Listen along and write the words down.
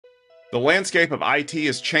The landscape of IT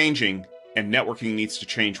is changing, and networking needs to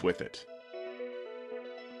change with it.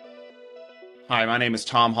 Hi, my name is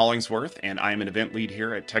Tom Hollingsworth, and I am an event lead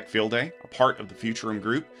here at Tech Field Day, a part of the Futurum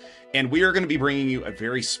Group. And we are going to be bringing you a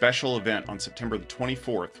very special event on September the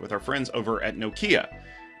 24th with our friends over at Nokia.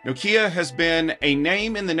 Nokia has been a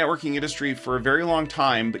name in the networking industry for a very long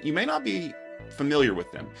time, but you may not be familiar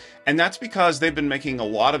with them. And that's because they've been making a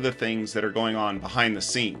lot of the things that are going on behind the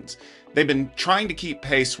scenes. They've been trying to keep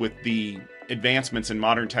pace with the advancements in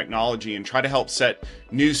modern technology and try to help set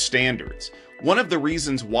new standards. One of the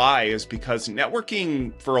reasons why is because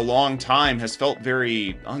networking for a long time has felt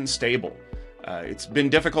very unstable. It's been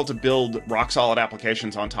difficult to build rock-solid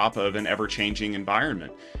applications on top of an ever-changing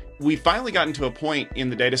environment. We've finally gotten to a point in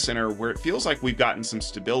the data center where it feels like we've gotten some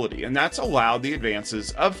stability, and that's allowed the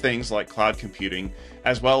advances of things like cloud computing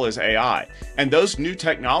as well as AI. And those new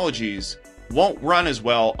technologies won't run as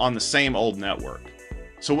well on the same old network.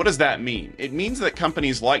 So what does that mean? It means that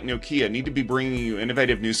companies like Nokia need to be bringing you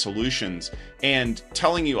innovative new solutions and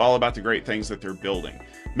telling you all about the great things that they're building,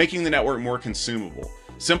 making the network more consumable,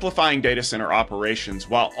 simplifying data center operations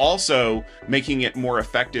while also making it more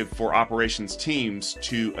effective for operations teams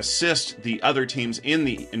to assist the other teams in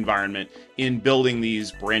the environment in building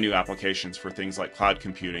these brand new applications for things like cloud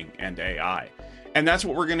computing and AI. And that's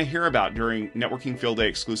what we're going to hear about during Networking Field Day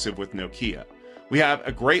exclusive with Nokia. We have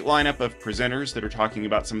a great lineup of presenters that are talking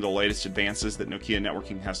about some of the latest advances that Nokia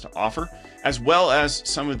networking has to offer, as well as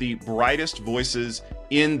some of the brightest voices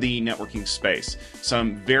in the networking space.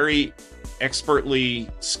 Some very expertly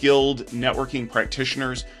skilled networking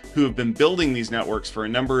practitioners who have been building these networks for a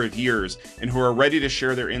number of years and who are ready to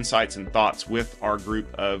share their insights and thoughts with our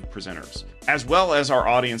group of presenters, as well as our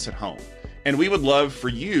audience at home. And we would love for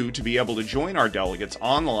you to be able to join our delegates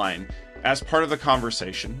online as part of the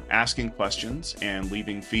conversation, asking questions and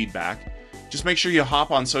leaving feedback. Just make sure you hop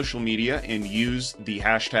on social media and use the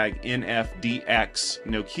hashtag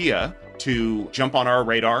NFDXNokia to jump on our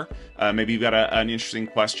radar. Maybe you've got an interesting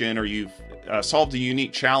question or you've solved a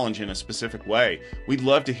unique challenge in a specific way. We'd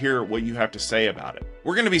love to hear what you have to say about it.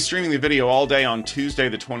 We're going to be streaming the video all day on Tuesday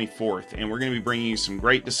the 24th, and we're going to be bringing you some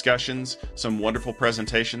great discussions, some wonderful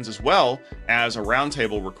presentations, as well as a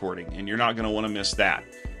roundtable recording, and you're not going to want to miss that.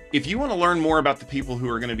 If you want to learn more about the people who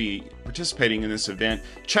are going to be participating in this event,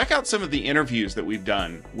 check out some of the interviews that we've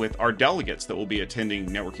done with our delegates that will be attending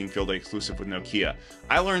Networking Field Day exclusive with Nokia.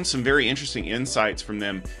 I learned some very interesting insights from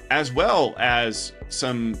them, as well as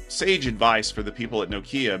some sage advice for the people at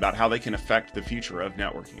Nokia about how they can affect the future of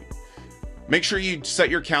networking. Make sure you set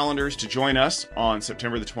your calendars to join us on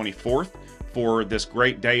September the 24th for this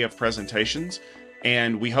great day of presentations,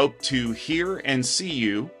 and we hope to hear and see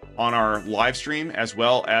you on our live stream as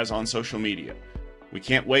well as on social media. We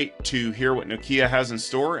can't wait to hear what Nokia has in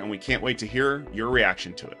store, and we can't wait to hear your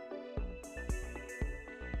reaction to it.